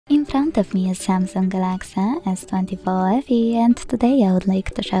front of me is Samsung Galaxy S24 FE, and today I would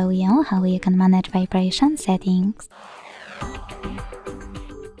like to show you how you can manage vibration settings.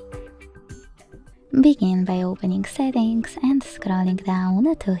 Begin by opening Settings and scrolling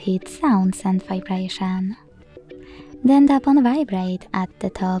down to hit Sounds and Vibration. Then tap on Vibrate at the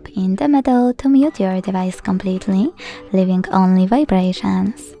top in the middle to mute your device completely, leaving only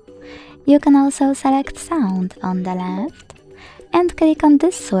vibrations. You can also select Sound on the left and click on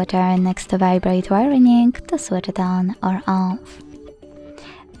this switcher next to Vibrate Warning to switch it on or off.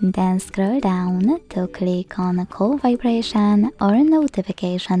 Then scroll down to click on Call Vibration or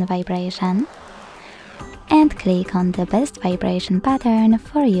Notification Vibration and click on the best vibration pattern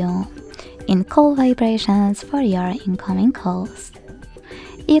for you in call vibrations for your incoming calls.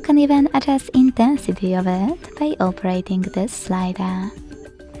 You can even adjust intensity of it by operating this slider.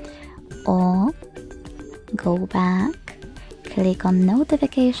 Or go back, click on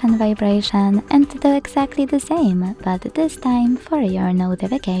notification vibration and do exactly the same, but this time for your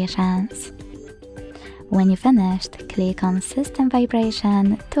notifications. When you finished, click on System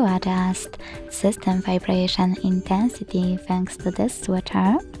Vibration to adjust system vibration intensity thanks to this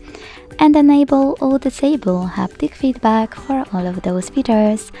switcher, and enable or disable haptic feedback for all of those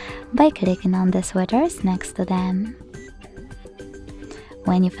features by clicking on the switchers next to them.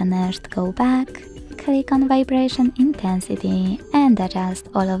 When you finished, go back, click on Vibration Intensity and adjust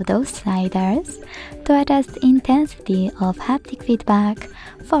all of those sliders to adjust intensity of haptic feedback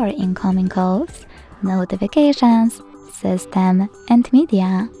for incoming calls, notifications, system, and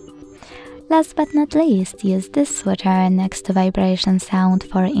media. Last but not least, use this switcher next to vibration sound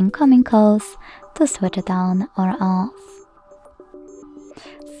for incoming calls to switch it on or off.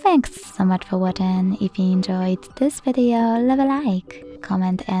 Thanks so much for watching. If you enjoyed this video, leave a like,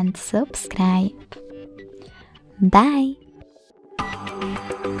 comment and subscribe. Bye!